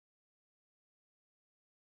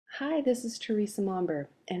Hi, this is Teresa Momber,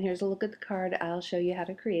 and here's a look at the card I'll show you how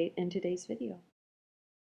to create in today's video.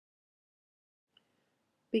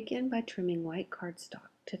 Begin by trimming white cardstock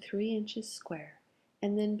to 3 inches square,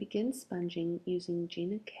 and then begin sponging using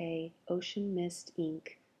Gina K Ocean Mist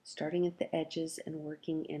ink, starting at the edges and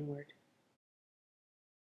working inward.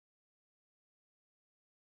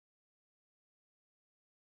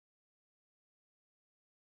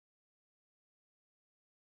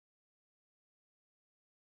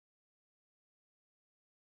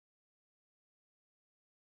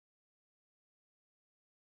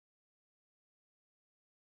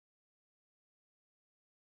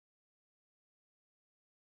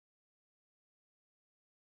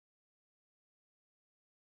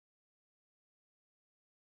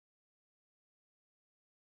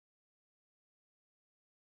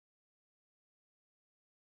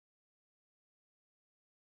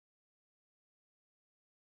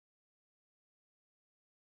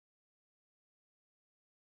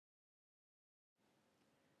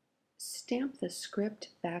 Stamp the script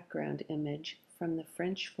background image from the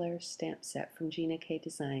French Flair stamp set from Gina K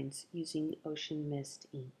Designs using Ocean Mist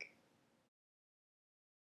ink.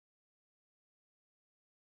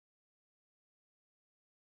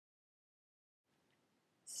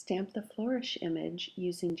 Stamp the flourish image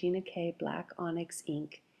using Gina K Black Onyx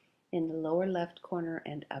ink in the lower left corner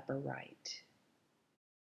and upper right.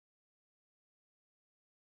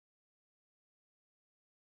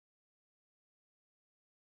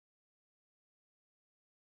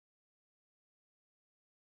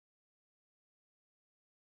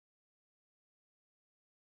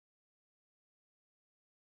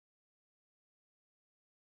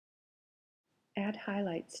 Add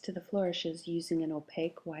highlights to the flourishes using an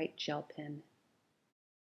opaque white gel pen.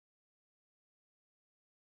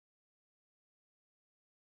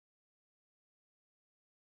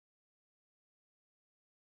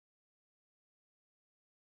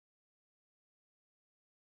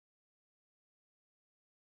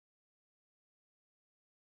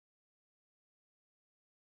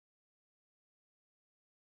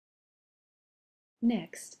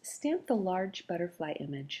 Next, stamp the large butterfly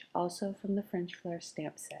image, also from the French Flair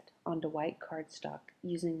stamp set, onto white cardstock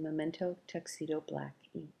using Memento Tuxedo Black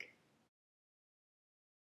ink.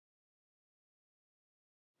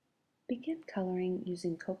 Begin coloring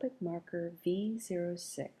using Copic Marker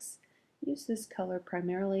V06. Use this color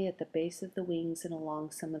primarily at the base of the wings and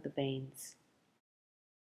along some of the veins.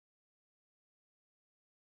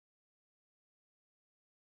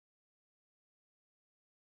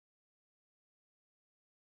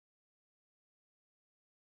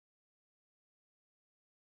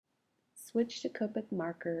 Switch to Copic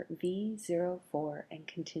Marker V04 and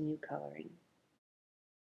continue coloring.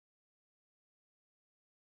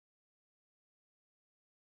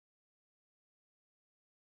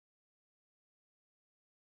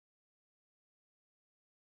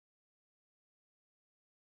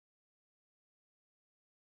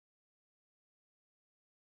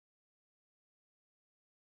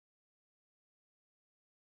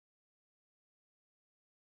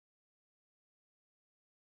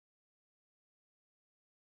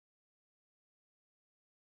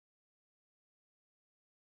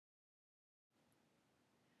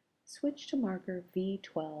 Switch to marker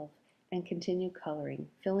V12 and continue coloring,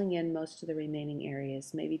 filling in most of the remaining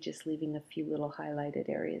areas, maybe just leaving a few little highlighted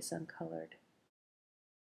areas uncolored.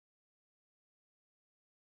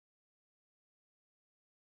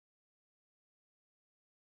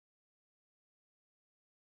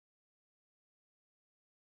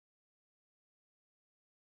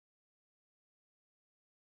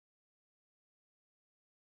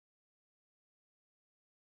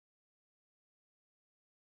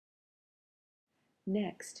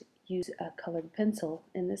 Next, use a colored pencil.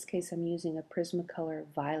 In this case, I'm using a Prismacolor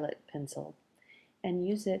Violet pencil, and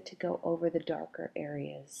use it to go over the darker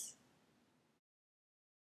areas.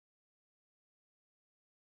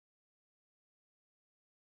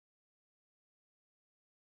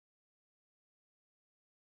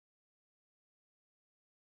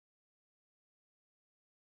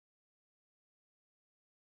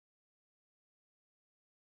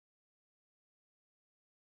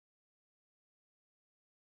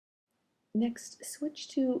 Next, switch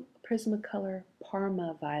to Prismacolor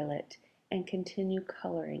Parma Violet and continue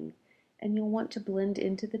coloring. And you'll want to blend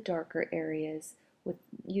into the darker areas with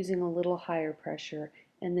using a little higher pressure,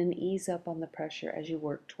 and then ease up on the pressure as you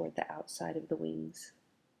work toward the outside of the wings.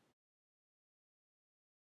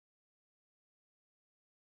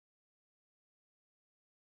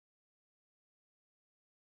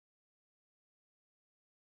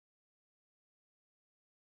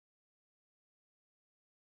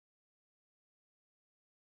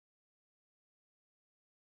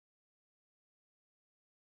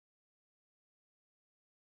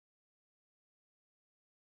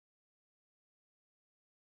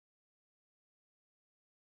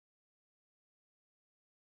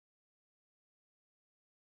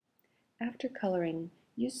 After coloring,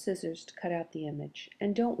 use scissors to cut out the image,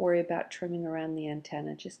 and don't worry about trimming around the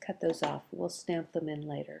antenna, just cut those off. We'll stamp them in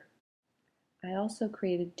later. I also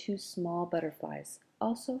created two small butterflies,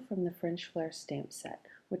 also from the French Flair stamp set,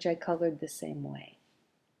 which I colored the same way.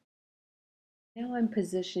 Now I'm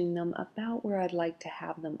positioning them about where I'd like to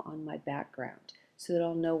have them on my background, so that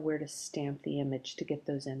I'll know where to stamp the image to get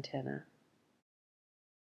those antennae.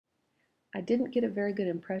 I didn't get a very good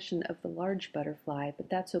impression of the large butterfly, but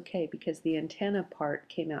that's okay because the antenna part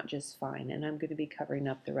came out just fine, and I'm going to be covering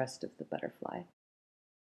up the rest of the butterfly.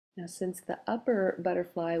 Now, since the upper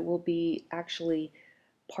butterfly will be actually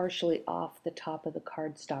partially off the top of the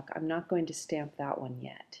cardstock, I'm not going to stamp that one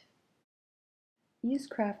yet. Use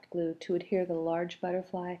craft glue to adhere the large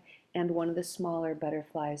butterfly and one of the smaller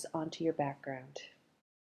butterflies onto your background.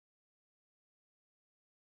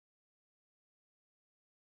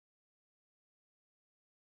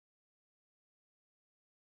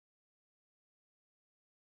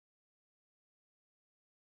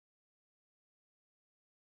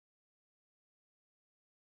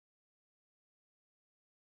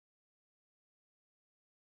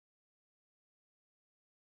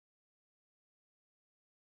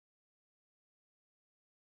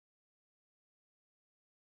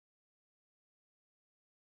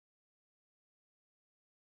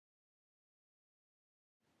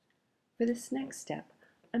 For this next step,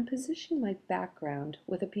 I'm positioning my background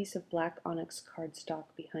with a piece of black onyx cardstock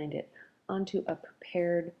behind it onto a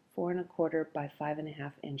prepared 4 1/4 by 5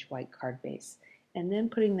 1/2 inch white card base, and then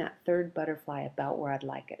putting that third butterfly about where I'd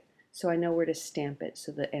like it, so I know where to stamp it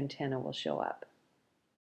so the antenna will show up.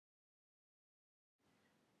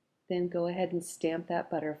 Then go ahead and stamp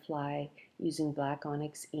that butterfly using black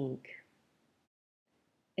onyx ink.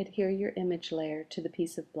 Adhere your image layer to the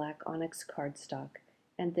piece of black onyx cardstock,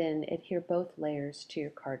 and then adhere both layers to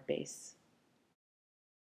your card base.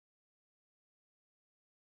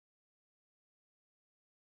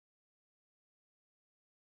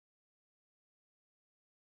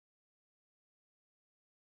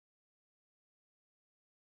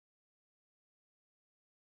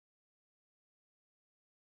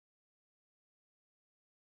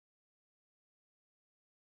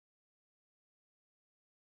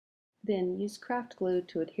 Then use craft glue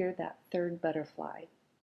to adhere that third butterfly.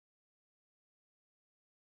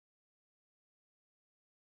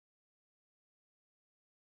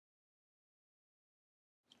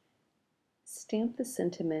 Stamp the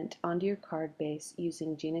sentiment onto your card base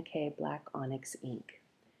using Gina K Black Onyx ink.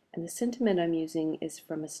 And the sentiment I'm using is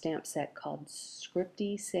from a stamp set called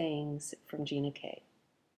Scripty Sayings from Gina K.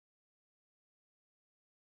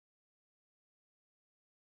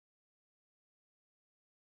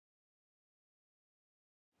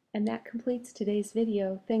 And that completes today's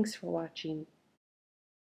video. Thanks for watching.